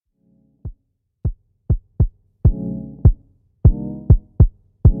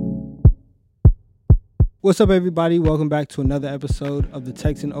What's up, everybody? Welcome back to another episode of the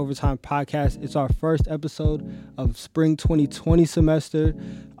Texan Overtime Podcast. It's our first episode of spring 2020 semester.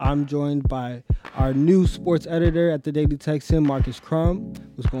 I'm joined by our new sports editor at the Daily Texan, Marcus Crum.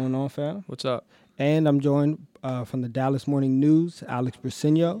 What's going on, fam? What's up? And I'm joined from the Dallas Morning News, Alex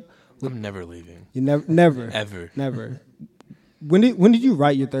Briseño. I'm never leaving. You never, Ever. never. When did you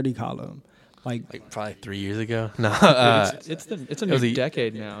write your 30 column? Like probably 3 years ago. No, It's a new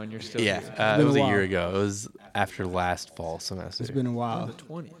decade now, and you're still yeah. here. It was a year ago. It was after last fall semester. It's been a while. The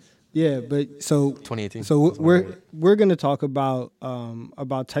 20s. Yeah, but so 2018. So we're going to talk about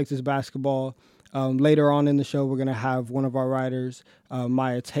Texas basketball. Later on in the show, we're going to have one of our writers,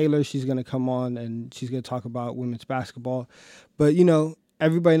 Maya Taylor. She's going to come on and she's going to talk about women's basketball. But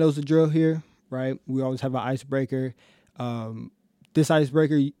everybody knows the drill here, right? We always have an icebreaker. This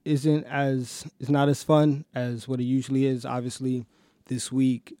icebreaker is not as fun as what it usually is. Obviously, this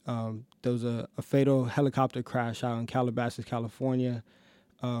week there was a fatal helicopter crash out in Calabasas, California,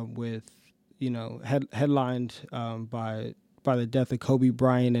 with headlined by the death of Kobe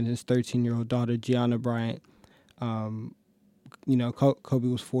Bryant and his 13-year-old daughter Gianna Bryant. Kobe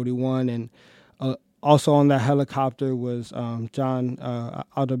was 41, and also on that helicopter was John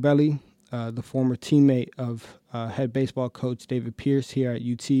Altobelli, the former teammate of head baseball coach David Pierce here at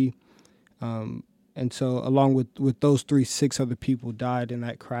UT. And so along with those three, 6 other people died in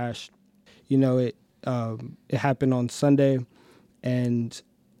that crash. It happened on Sunday. And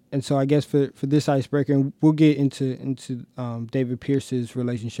so I guess for this icebreaker, and we'll get into David Pierce's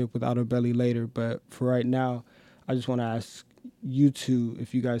relationship with Altobelli later. But for right now, I just want to ask you two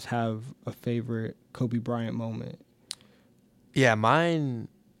if you guys have a favorite Kobe Bryant moment. Yeah, mine,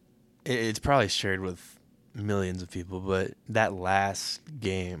 it's probably shared with millions of people, but that last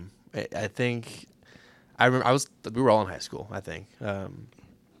game, I think, I remember we were all in high school, I think,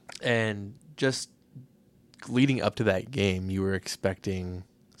 and just leading up to that game, you were expecting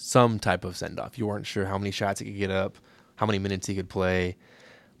some type of send-off. You weren't sure how many shots he could get up, how many minutes he could play,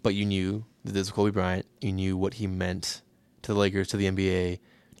 but you knew that this was Kobe Bryant. You knew what he meant to the Lakers, to the NBA,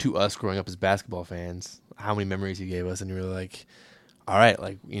 to us growing up as basketball fans, how many memories he gave us, and you were like, all right,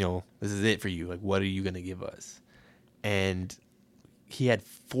 this is it for you. Like, what are you going to give us? And he had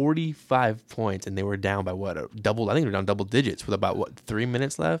 45 points, and they were down by double? I think they were down double digits with about 3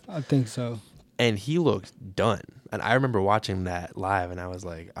 minutes left? I think so. And he looked done. And I remember watching that live, and I was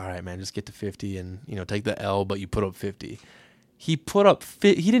like, all right, man, just get to 50 and, take the L, but you put up 50. He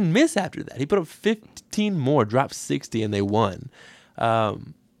he didn't miss after that. He put up 15 more, dropped 60, and they won.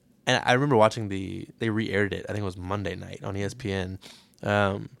 And I remember watching they re-aired it. I think it was Monday night on ESPN.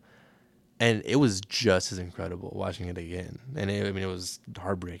 And it was just as incredible watching it again. And it was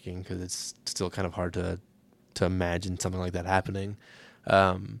heartbreaking because it's still kind of hard to imagine something like that happening.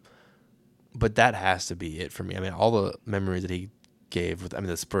 But that has to be it for me. I mean, all the memories that he gave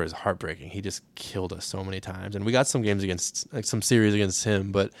the Spurs, heartbreaking. He just killed us so many times. And we got some games some series against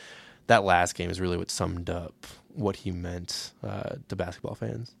him, but that last game is really what summed up what he meant to basketball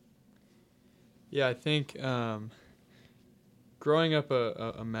fans. Yeah, I think growing up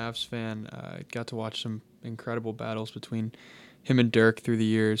a Mavs fan, I got to watch some incredible battles between him and Dirk through the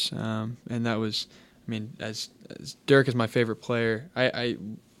years. And that was, as Dirk is my favorite player,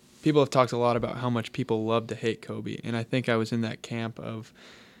 people have talked a lot about how much people love to hate Kobe. And I think I was in that camp of,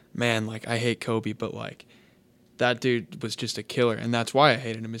 man, I hate Kobe, but that dude was just a killer. And that's why I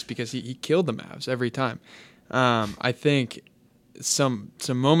hated him, is because he killed the Mavs every time. I think some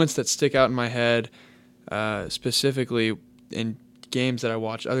moments that stick out in my head, specifically in games that I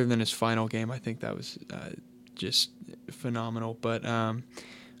watched, other than his final game, I think that was just phenomenal. But I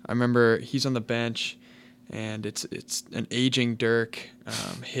remember he's on the bench, and it's an aging Dirk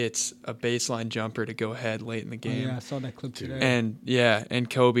hits a baseline jumper to go ahead late in the game. Oh, yeah, I saw that clip today. And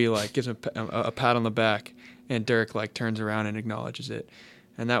Kobe gives him a pat on the back, and Dirk turns around and acknowledges it.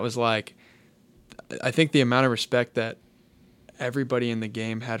 And that was I think the amount of respect that everybody in the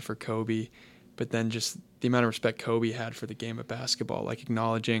game had for Kobe, but then just the amount of respect Kobe had for the game of basketball,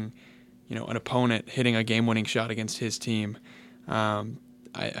 acknowledging, an opponent hitting a game-winning shot against his team.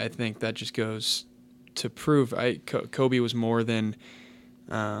 I think that just goes to prove Kobe was more than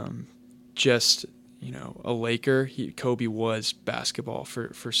just a Laker. Kobe was basketball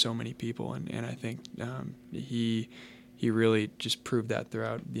for so many people, and I think he really just proved that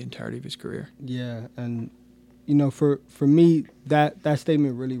throughout the entirety of his career. Yeah, and for me, that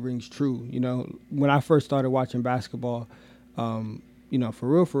statement really rings true. When I first started watching basketball, for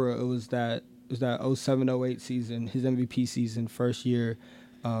real, it was that 07-08 season, his MVP season, first year,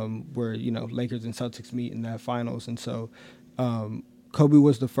 where Lakers and Celtics meet in that finals, and so Kobe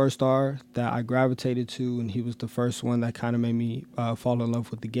was the first star that I gravitated to, and he was the first one that kind of made me fall in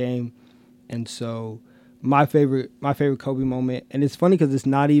love with the game. And so my favorite Kobe moment, and it's funny because it's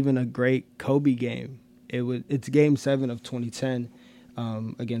not even a great Kobe game. It's Game 7 of 2010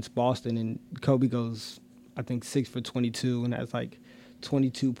 against Boston, and Kobe goes, I think 6 for 22, and has like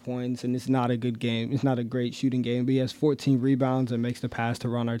 22 points, and it's not a good game. It's not a great shooting game, but he has 14 rebounds and makes the pass to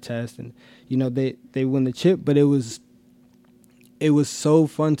Ron Artest, and they win the chip. But it was so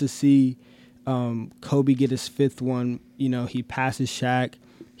fun to see Kobe get his fifth one. He passes Shaq.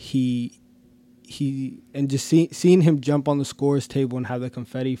 He and just seeing him jump on the scores table and have the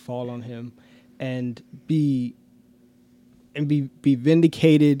confetti fall on him, and be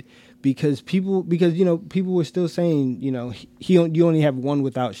vindicated because people were still saying you only have one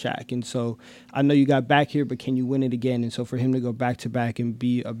without Shaq, and so I know you got back here, but can you win it again? And so for him to go back to back and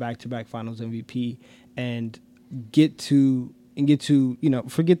be a back to back Finals MVP and get to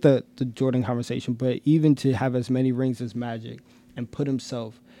forget the Jordan conversation, but even to have as many rings as Magic and put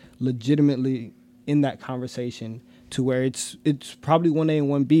himself legitimately in that conversation to where it's probably 1A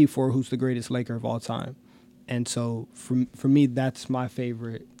and 1B for who's the greatest Laker of all time. And so for me, that's my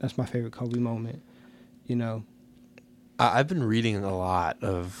favorite Kobe moment. I've been reading a lot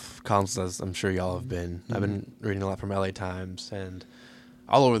of columns, as I'm sure y'all have been. Mm-hmm. I've been reading a lot from LA Times and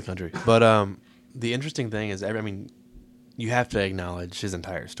all over the country. But the interesting thing is, you have to acknowledge his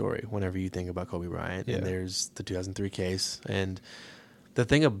entire story whenever you think about Kobe Bryant. Yeah. And there's the 2003 case. And the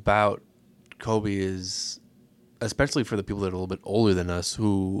thing about Kobe is, especially for the people that are a little bit older than us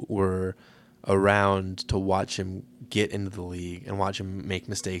who were around to watch him get into the league and watch him make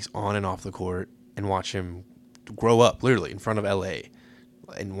mistakes on and off the court and watch him grow up literally in front of LA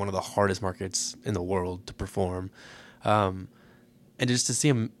in one of the hardest markets in the world to perform. And just to see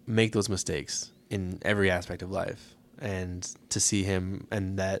him make those mistakes in every aspect of life, and to see him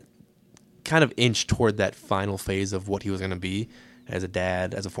and that kind of inch toward that final phase of what he was going to be as a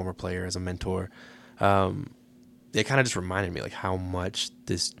dad, as a former player, as a mentor. It kind of just reminded me like how much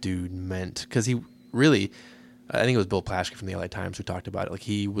this dude meant, because he really, I think it was Bill Plaschke from the LA Times who talked about it. Like,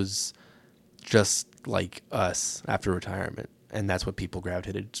 he was just like us after retirement, and that's what people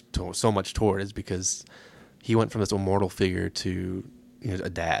gravitated so much toward, is because he went from this immortal figure to a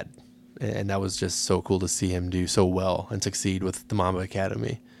dad. And that was just so cool to see him do so well and succeed with the Mamba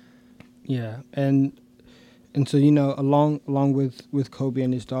Academy. Yeah, and so along with Kobe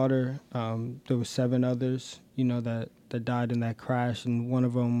and his daughter, there were 7 others that died in that crash, and one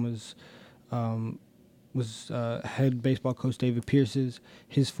of them was head baseball coach David Pierce's,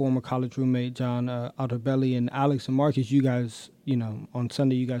 his former college roommate John Altobelli, and Alex and Marcus. You guys, on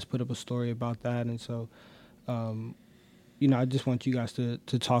Sunday, you guys put up a story about that, and so. I just want you guys to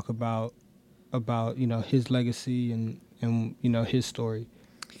talk about his legacy and his story.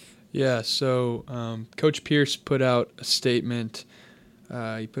 Yeah, so Coach Pierce put out a statement.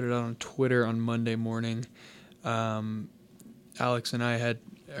 He put it out on Twitter on Monday morning. Alex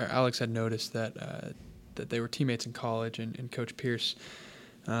had noticed that they were teammates in college, and Coach Pierce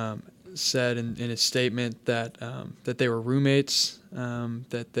said in his statement that they were roommates,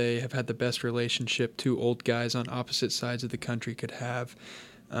 that they have had the best relationship 2 old guys on opposite sides of the country could have,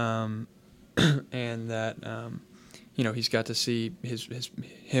 and that he's got to see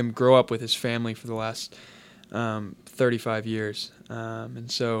him grow up with his family for the last 35 years,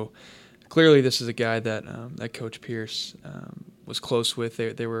 and so clearly this is a guy that Coach Pierce was close with.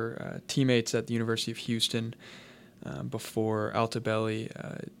 They were teammates at the University of Houston before Altobelli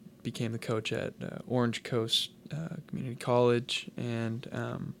became the coach at Orange Coast Community College, and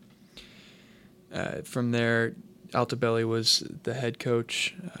from there, Altobelli was the head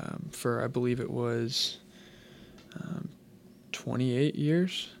coach for, I believe it was 28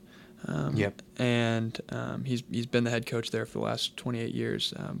 years. Yep. And he's been the head coach there for the last 28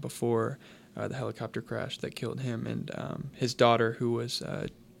 years before the helicopter crash that killed him and his daughter, who was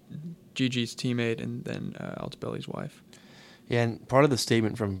Gigi's teammate and then Altobelli's wife. Yeah, and part of the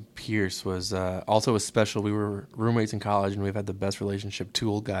statement from Pierce was also was special. We were roommates in college, and we've had the best relationship 2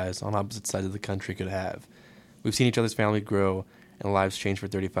 old guys on opposite sides of the country could have. We've seen each other's family grow and lives change for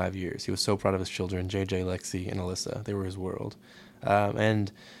 35 years. He was so proud of his children, JJ, Lexi, and Alyssa. They were his world.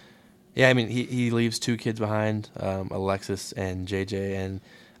 And, yeah, he leaves 2 kids behind, Alexis and JJ.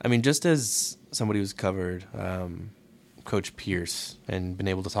 And, just as somebody who's covered Coach Pierce and been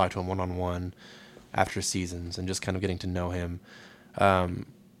able to talk to him one-on-one after seasons and just kind of getting to know him.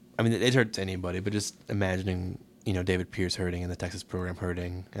 It hurts anybody, but just imagining, David Pierce hurting and the Texas program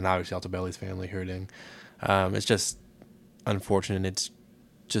hurting and obviously Altobelli's family hurting. It's just unfortunate. It's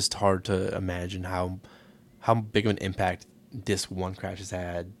just hard to imagine how big of an impact this one crash has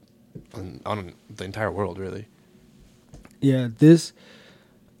had on the entire world, really. Yeah,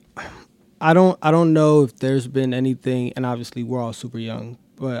 I don't know if there's been anything, and obviously we're all super young,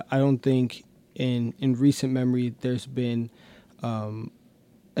 but I don't think in recent memory there's been an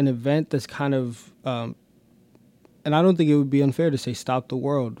event that's kind of and I don't think it would be unfair to say stop the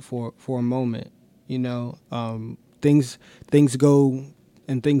world for a moment. You know, things go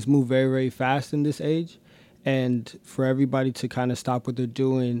and things move very, very fast in this age, and for everybody to kind of stop what they're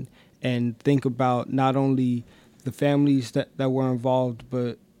doing and think about not only the families that were involved,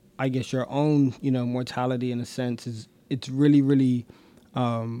 but I guess your own, mortality in a sense is it's really, really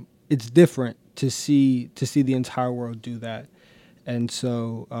it's different to see the entire world do that, and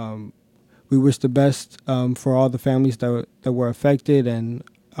so we wish the best for all the families that were affected, and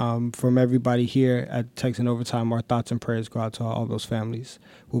from everybody here at Texan Overtime, our thoughts and prayers go out to all those families.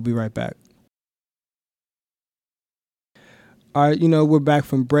 We'll be right back. All right, we're back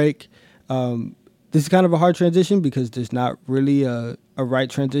from break. This is kind of a hard transition because there's not really a right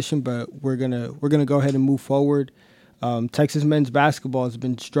transition, but we're gonna go ahead and move forward. Texas men's basketball has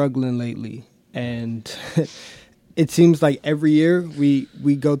been struggling lately, and it seems like every year we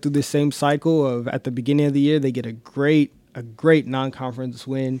go through the same cycle of at the beginning of the year they get a great non-conference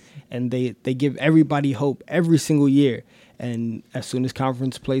win, and they give everybody hope every single year, and as soon as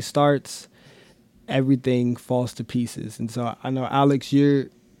conference play starts, everything falls to pieces. And so I know, Alex, you're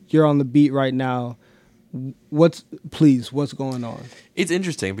on the beat right now. What's going on? It's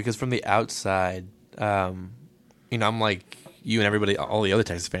interesting because from the outside, I'm like you and everybody, all the other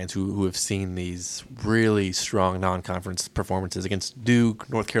Texas fans who have seen these really strong non-conference performances against Duke,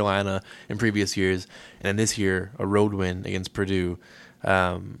 North Carolina in previous years, and then this year a road win against Purdue.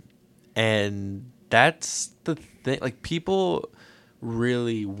 And that's the thing. Like, people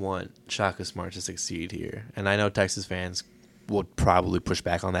really want Shaka Smart to succeed here, and I know Texas fans will probably push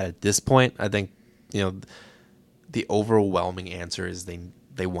back on that at this point. I think the overwhelming answer is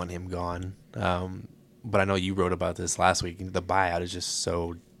they want him gone. But I know you wrote about this last week. The buyout is just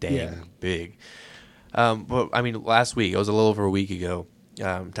so dang big. But I mean, last week, it was a little over a week ago,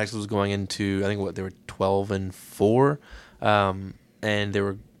 Texas was going into, I think they were 12-4, and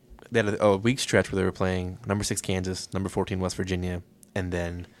they had a week stretch where they were playing number 6 Kansas, number 14 West Virginia, and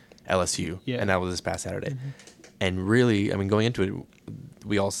then LSU, and that was this past Saturday. Mm-hmm. And really, I mean, going into it,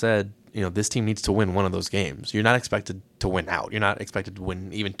 we all said, this team needs to win one of those games. You're not expected to win out. You're not expected to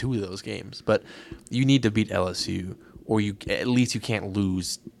win even 2 of those games. But you need to beat LSU, or at least you can't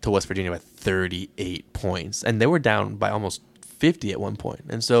lose to West Virginia by 38 points. And they were down by almost 50 at one point.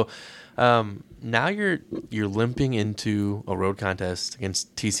 And so now you're limping into a road contest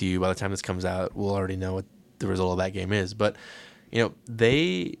against TCU. By the time this comes out, we'll already know what the result of that game is. But,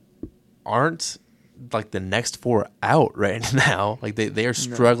 they aren't like the next 4 out right now. Like they are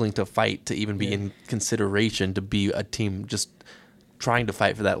struggling to fight to even be in consideration to be a team just trying to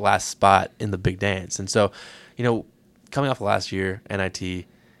fight for that last spot in the big dance. And so, coming off of last year, NIT,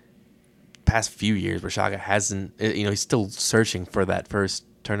 past few years where Shaka hasn't, he's still searching for that first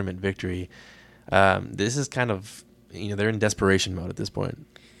tournament victory. This is kind of, they're in desperation mode at this point.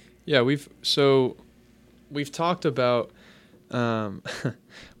 Yeah, we've talked about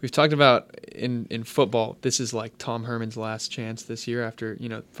in football, this is like Tom Herman's last chance this year after,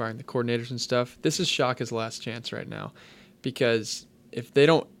 firing the coordinators and stuff. This is Shaka's last chance right now, because if they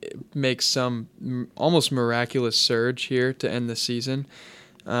don't make some almost miraculous surge here to end the season,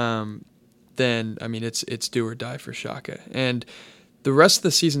 then, I mean, it's do or die for Shaka. And the rest of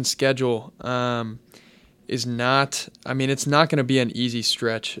the season schedule is not, I mean, it's not going to be an easy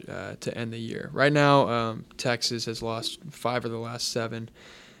stretch to end the year. Right now, Texas has lost 5 of the last 7.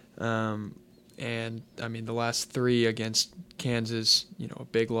 And, I mean, the last 3 against Kansas, a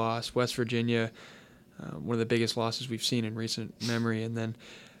big loss. West Virginia, one of the biggest losses we've seen in recent memory. And then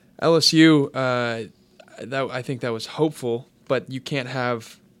LSU, I think that was hopeful, but you can't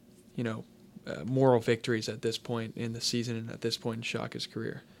have, moral victories at this point in the season and at this point in Shaka's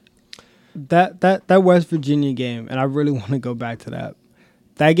career. That West Virginia game, and I really want to go back to that.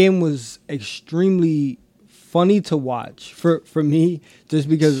 That game was extremely funny to watch for me, just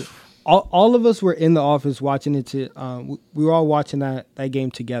because all of us were in the office watching it. We were all watching that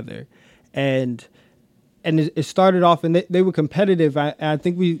game together, and it started off, and they were competitive. I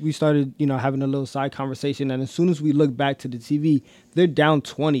think we started having a little side conversation, and as soon as we look back to the TV, they're down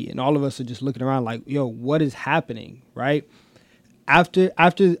 20, and all of us are just looking around like, yo, what is happening, right? After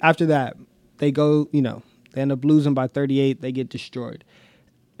that, they go, they end up losing by 38. They get destroyed.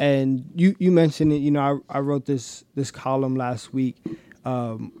 And you mentioned it, I wrote this column last week.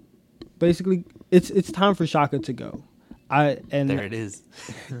 Basically, it's time for Shaka to go. There it is.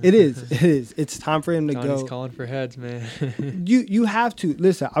 It is. It's time for him to Johnny's go. calling for heads, man. You have to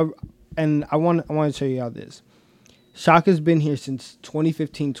listen. I want to tell you all this. Shaka's been here since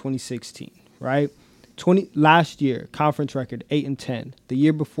 2015, 2016, right? Last year, conference record 8-10. The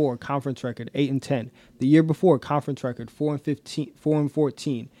year before, conference record 8-10. The year before, conference record 4-15,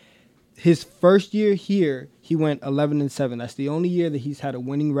 4-14. His first year here, he went 11-7. That's the only year that he's had a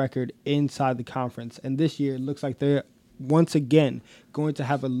winning record inside the conference. And this year, it looks like they're once again going to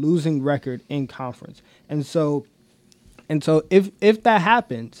have a losing record in conference. And so if that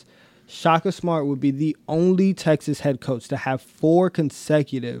happens, Shaka Smart would be the only Texas head coach to have 4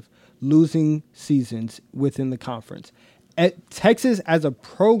 consecutive losing seasons within the conference. At Texas as a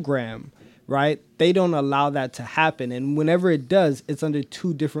program, right, they don't allow that to happen. And whenever it does, it's under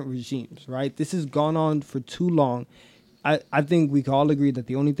 2 different regimes, right? This has gone on for too long. I think we can all agree that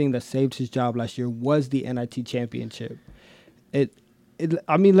the only thing that saved his job last year was the NIT championship.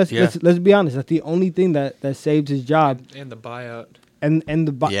 Let's be honest. That's the only thing that saved his job. And the buyout. And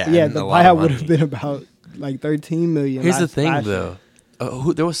the buyout would have been about like $13 million. Here's the thing, though.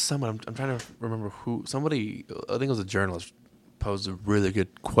 There was someone, I'm trying to remember who. Somebody, I think it was a journalist, posed a really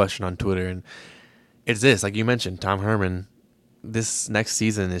good question on Twitter, and it's this. Like you mentioned, Tom Herman. This next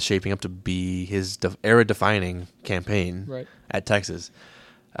season is shaping up to be his era-defining campaign at Texas.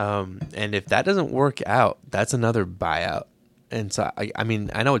 And if that doesn't work out, that's another buyout. And so, I mean,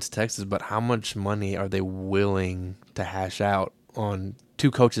 I know it's Texas, but how much money are they willing to hash out on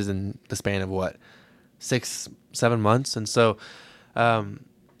 2 coaches in the span of, 6-7 months? And so I'm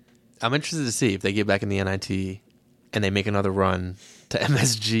interested to see if they get back in the NIT and they make another run to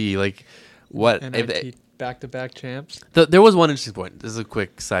MSG. Like, what? NIT back-to-back champs? There was one interesting point. This is a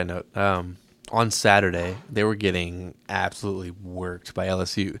quick side note. On Saturday, they were getting absolutely worked by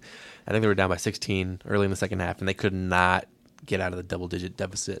LSU. I think they were down by 16 early in the second half, and they could not get out of the double-digit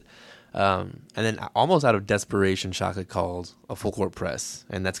deficit. And then almost out of desperation, Shaka called a full-court press,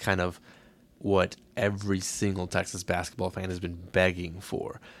 and that's kind of what every single Texas basketball fan has been begging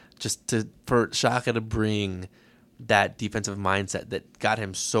for, for Shaka to bring that defensive mindset that got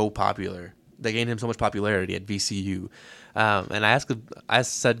him so popular, that gained him so much popularity at VCU. And I asked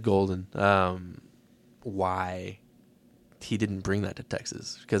Seth Golden why he didn't bring that to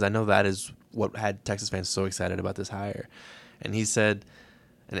Texas, because I know that is what had Texas fans so excited about this hire. And he said,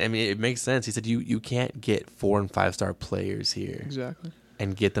 and I mean, it makes sense. He said, you can't get 4- and 5-star players here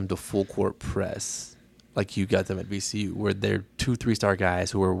and get them to full court press like you got them at VCU, where they're 2- 3-star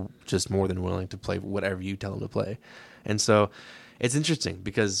guys who are just more than willing to play whatever you tell them to play. And so it's interesting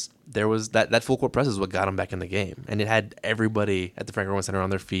because there was that full court press is what got them back in the game, and it had everybody at the Frank Rowan Center on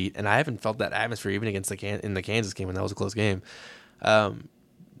their feet. And I haven't felt that atmosphere even against in the Kansas game when that was a close game.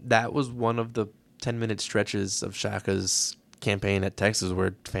 That was one of the 10-minute stretches of Shaka's campaign at Texas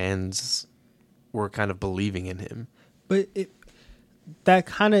where fans were kind of believing in him. But that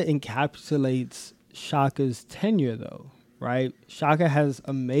kind of encapsulates Shaka's tenure, though, right? Shaka has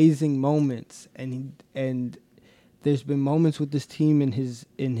amazing moments, and there's been moments with this team in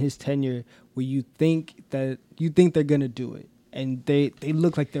his tenure where you think they're gonna do it, and they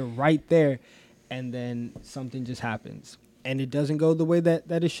look like they're right there, and then something just happens, and it doesn't go the way that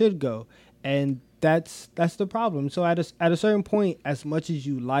it should go, and that's the problem. So at a certain point, as much as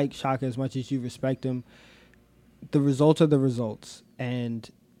you like Shaka, as much as you respect him, the results are the results, and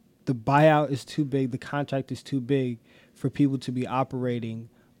the buyout is too big, the contract is too big for people to be operating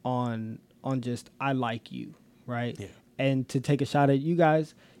on just I like you, right? Yeah. And to take a shot at you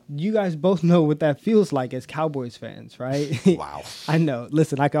guys both know what that feels like as Cowboys fans, right? Wow. I know.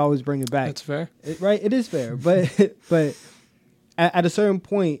 Listen, I can always bring it back. That's fair. Right? It is fair. But at a certain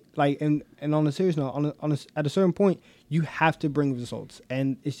point, like, and on a serious note, at a certain point, you have to bring results,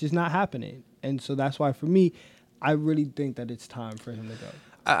 and it's just not happening. And so that's why, for me, I really think that it's time for him to go.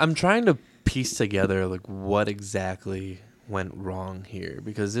 I'm trying to piece together like what exactly went wrong here,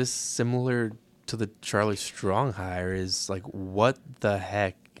 because this, similar to the Charlie Strong hire, is like, what the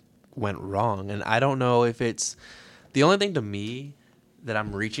heck went wrong? And I don't know if it's the only thing to me that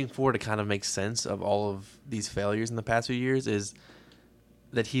I'm reaching for to kind of make sense of all of these failures in the past few years is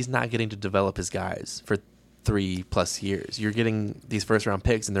that he's not getting to develop his guys for 3+ years. You're getting these first round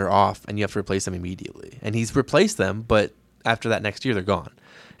picks and they're off, and you have to replace them immediately. And he's replaced them, but after that next year, they're gone.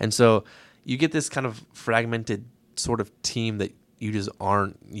 And so you get this kind of fragmented sort of team that you just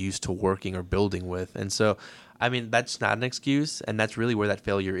aren't used to working or building with. And so, I mean, that's not an excuse, and that's really where that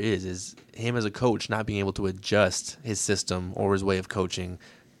failure is him as a coach not being able to adjust his system or his way of coaching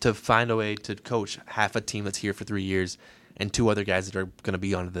to find a way to coach half a team that's here for 3 years and 2 other guys that are going to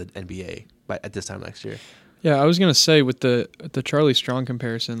be on the NBA at this time next year. Yeah, I was gonna say with the Charlie Strong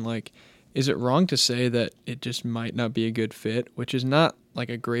comparison, like, is it wrong to say that it just might not be a good fit, which is not like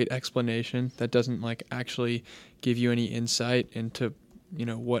a great explanation that doesn't like actually give you any insight into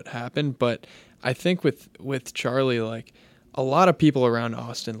what happened. But I think with Charlie, like, a lot of people around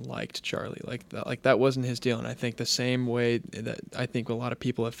Austin liked Charlie, like that wasn't his deal, and I think the same way that I think a lot of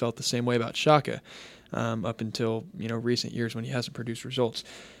people have felt the same way about Shaka, up until recent years when he hasn't produced results,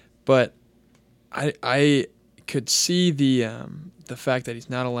 but I could see the fact that he's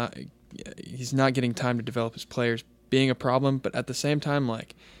not getting time to develop his players being a problem, but at the same time,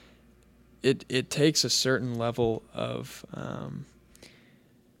 like, it takes a certain level of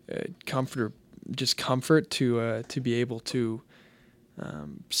comfort to be able to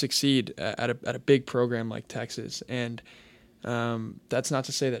succeed at a big program like Texas, and that's not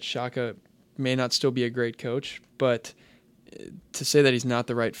to say that Shaka may not still be a great coach, but to say that he's not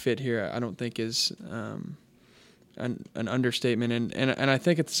the right fit here, I don't think is an understatement. And I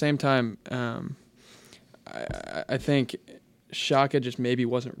think at the same time, I think Shaka just maybe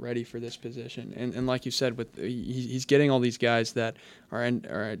wasn't ready for this position. And like you said, he's getting all these guys that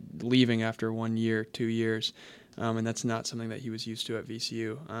are leaving after 1 year, 2 years, and that's not something that he was used to at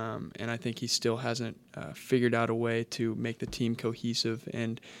VCU. And I think he still hasn't figured out a way to make the team cohesive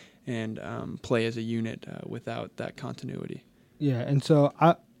and play as a unit without that continuity. Yeah, and so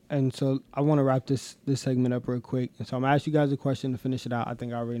I want to wrap this segment up real quick. And so I'm gonna ask you guys a question to finish it out. I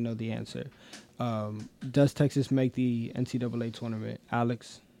think I already know the answer. Does Texas make the NCAA tournament?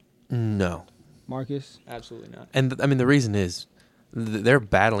 Alex? No. Marcus? Absolutely not. And I mean, the reason is they're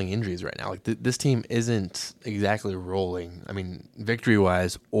battling injuries right now. Like this team isn't exactly rolling. I mean,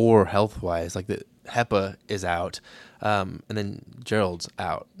 victory-wise or health-wise. Like the Hepa is out, and then Gerald's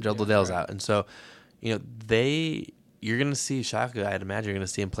out. Gerald Liddell's out, and so you're going to see Shaka. I'd imagine you're going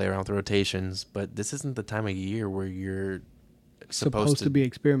to see him play around with the rotations, but this isn't the time of year where you're supposed to be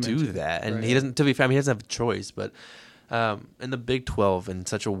experimenting. Do that. And he doesn't. To be fair, I mean, he doesn't have a choice. But in the Big 12, in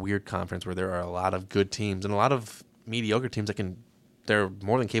such a weird conference where there are a lot of good teams and a lot of mediocre teams they're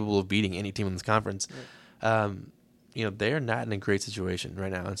more than capable of beating any team in this conference. Right. They're not in a great situation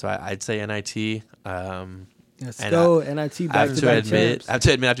right now, and so I'd say NIT. Let's go NIT back-to-back champs. I have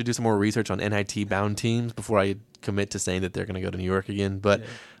to admit, I have to do some more research on NIT-bound teams before I commit to saying that they're going to go to New York again. But,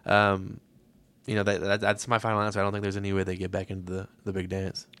 that's my final answer. I don't think there's any way they get back into the big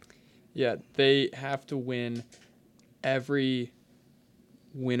dance. Yeah, they have to win every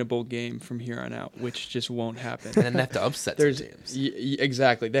winnable game from here on out, which just won't happen. And then they have to upset some teams.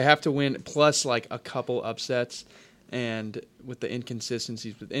 Exactly. They have to win, plus like a couple upsets. And with the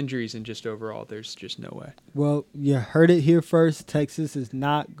inconsistencies with injuries and just overall, there's just no way. Well, you heard it here first. Texas is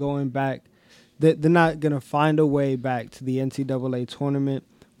not going back. They're not going to find a way back to the NCAA tournament.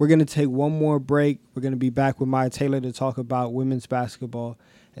 We're going to take one more break. We're going to be back with Maya Taylor to talk about women's basketball.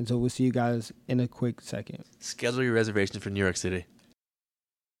 And so we'll see you guys in a quick second. Schedule your reservations for New York City.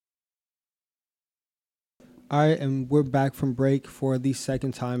 All right, and we're back from break for the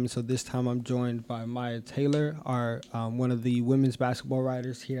second time. So this time I'm joined by Maya Taylor, our one of the women's basketball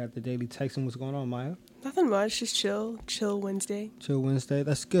writers here at the Daily Texan. What's going on, Maya? Nothing much, just chill Wednesday. Chill Wednesday,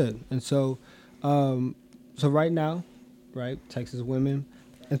 that's good. And so, so right now, right, Texas women,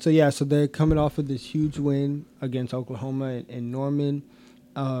 and so they're coming off of this huge win against Oklahoma and Norman.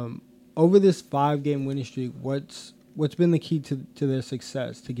 Over this 5-game winning streak, what's been the key to their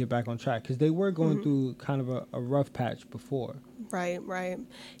success to get back on track? Because they were going through kind of a rough patch before. Right.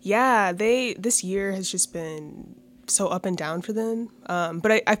 Yeah, this year has just been so up and down for them.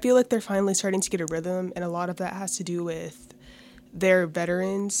 But I feel like they're finally starting to get a rhythm, and a lot of that has to do with their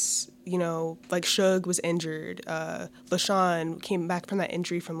veterans. Like Shug was injured. LaShawn came back from that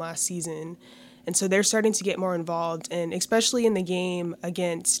injury from last season. And so they're starting to get more involved, and especially in the game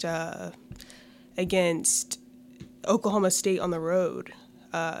against Oklahoma State on the road,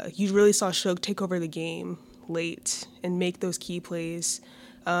 you really saw Shug take over the game late and make those key plays.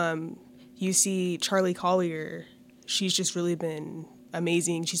 You see Charlie Collier, she's just really been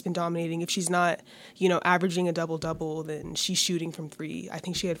amazing. She's been dominating. If she's not, averaging a double-double, then she's shooting from three. I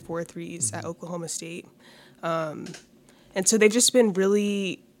think she had 4 threes at Oklahoma State. And so they've just been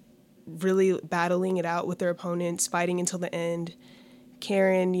really, really battling it out with their opponents, fighting until the end.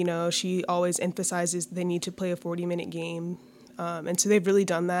 Karen, she always emphasizes they need to play a 40-minute game. And so they've really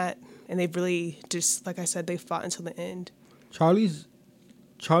done that, and they've really just, like I said, they've fought until the end. Charlie's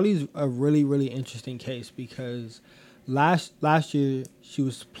a really, really interesting case because last year she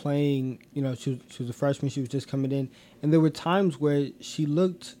was playing, she was a freshman, she was just coming in, and there were times where she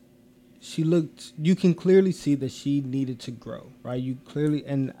looked you can clearly see that she needed to grow, right? You clearly,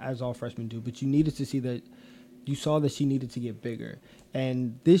 and as all freshmen do, but you saw that she needed to get bigger.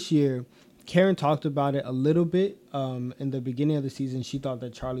 And this year, Karen talked about it a little bit in the beginning of the season. She thought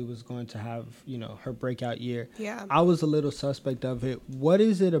that Charlie was going to have, her breakout year. Yeah. I was a little suspect of it. What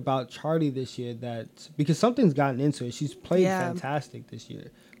is it about Charlie this year because something's gotten into it. She's played fantastic this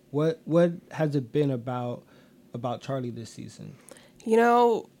year. What has it been about Charlie this season?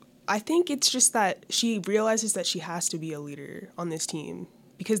 I think it's just that she realizes that she has to be a leader on this team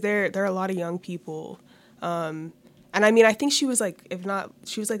because there are a lot of young people. And I mean, I think she was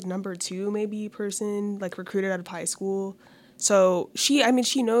number 2 maybe person recruited out of high school. So she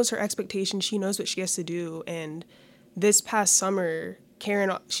knows her expectations. She knows what she has to do. And this past summer,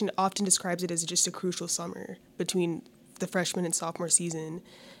 Karen, she often describes it as just a crucial summer between the freshman and sophomore season.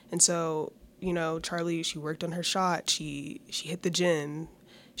 And so, Charlie, she worked on her shot. She hit the gym.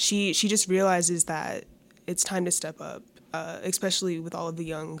 She just realizes that it's time to step up, especially with all of the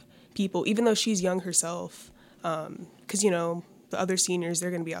young people, even though she's young herself, because, the other seniors, they're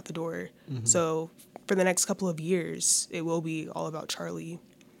going to be out the door. Mm-hmm. So for the next couple of years, it will be all about Charlie.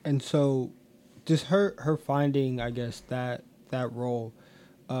 And so just her finding, I guess, that role,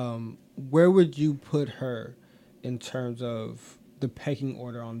 where would you put her in terms of the pecking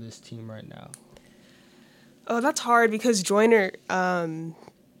order on this team right now? Oh, that's hard because Joyner,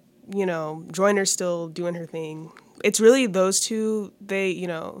 Joyner's still doing her thing. It's really those two,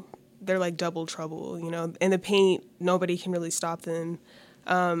 they're like double trouble, in the paint, nobody can really stop them.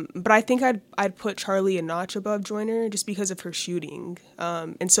 But I think I'd put Charlie a notch above Joyner just because of her shooting.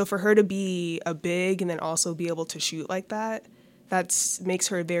 And so for her to be a big and then also be able to shoot like that makes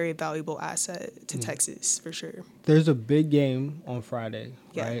her a very valuable asset to Texas for sure. There's a big game on Friday,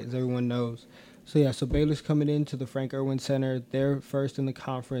 right? As everyone knows. So Baylor's coming into the Frank Irwin Center. They're first in the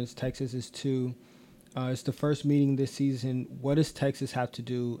conference. Texas is 2. It's the first meeting this season. What does Texas have to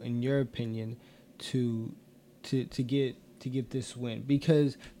do, in your opinion, to get this win?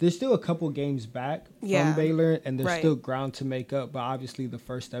 Because there's still a couple games back from Baylor, and there's still ground to make up. But obviously, the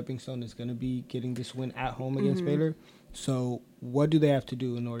first stepping stone is going to be getting this win at home against Baylor. So what do they have to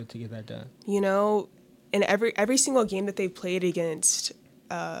do in order to get that done? In every single game that they've played against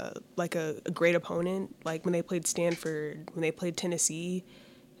a great opponent, like when they played Stanford, when they played Tennessee,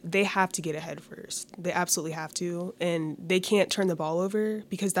 they have to get ahead first. They absolutely have to, and they can't turn the ball over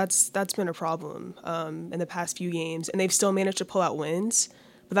because that's been a problem in the past few games, and they've still managed to pull out wins.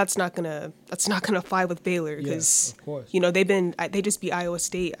 But that's not gonna fly with Baylor because they just beat Iowa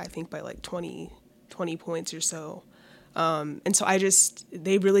State, I think, by like 20 points or so. And so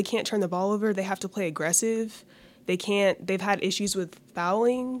they really can't turn the ball over. They have to play aggressive. They've had issues with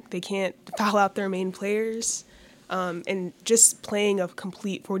fouling. They can't foul out their main players. And just playing a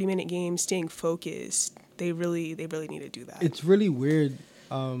complete 40-minute game, staying focused, they really need to do that. It's really weird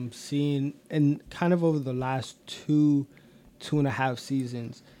seeing, and kind of over the last 2.5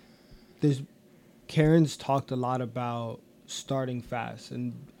 seasons, Karen's talked a lot about starting fast.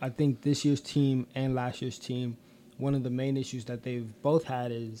 And I think this year's team and last year's team, one of the main issues that they've both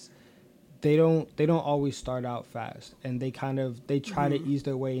had is they don't always start out fast, and they try to ease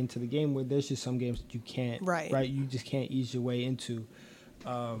their way into the game where there's just some games that you can't, right? You just can't ease your way into.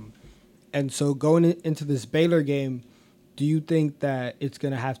 And so going into this Baylor game, do you think that it's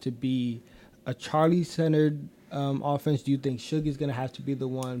going to have to be a Charlie-centered offense? Do you think Suge is going to have to be the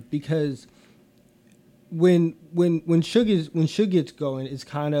one? Because when Suge gets going, it's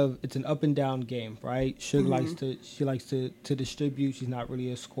an up and down game, right? Suge likes to distribute. She's not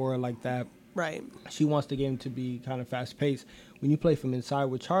really a scorer like that. Right. She wants the game to be kind of fast paced. When you play from inside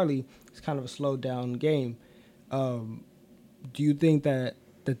with Charlie, it's kind of a slowed down game. Do you think that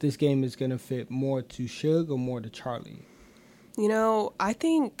this game is going to fit more to Suge or more to Charlie? I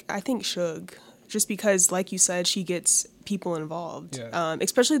think Suge, just because, like you said, she gets people involved,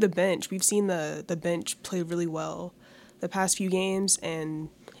 especially the bench. We've seen the bench play really well the past few games, and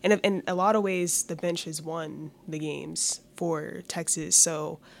in a lot of ways, the bench has won the games for Texas.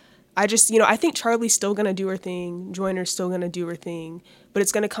 So I think Charlie's still going to do her thing, Joyner's still going to do her thing, but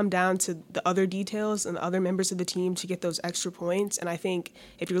it's going to come down to the other details and the other members of the team to get those extra points. And I think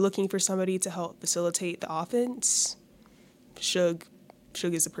if you're looking for somebody to help facilitate the offense, Suge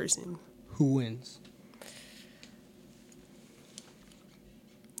is the person. Who wins?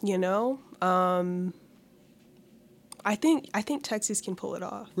 I think Texas can pull it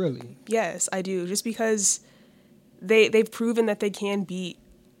off. Really? Yes, I do. Just because they've proven that they can beat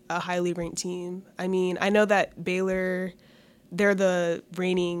a highly ranked team. I mean, I know that Baylor, they're the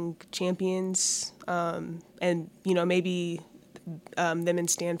reigning champions, and maybe them and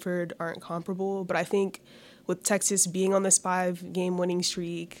Stanford aren't comparable, but I think with Texas being on this 5-game winning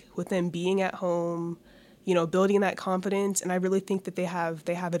streak, with them being at home, building that confidence, and I really think that they have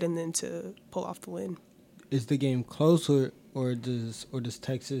it in them to pull off the win. Is the game closer, or does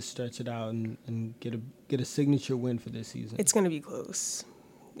Texas stretch it out and get a signature win for this season? It's going to be close.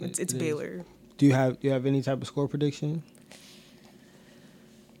 It's Baylor. Do you have any type of score prediction?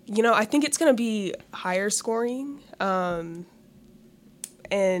 I think it's going to be higher scoring, and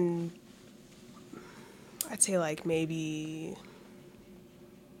I'd say maybe,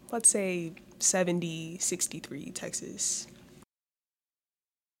 let's say 70-63 Texas.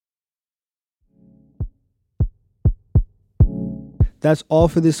 That's all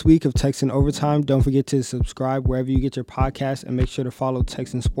for this week of Texan Overtime. Don't forget to subscribe wherever you get your podcasts, and make sure to follow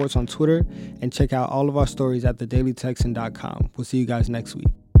Texan Sports on Twitter and check out all of our stories at thedailytexan.com. We'll see you guys next week.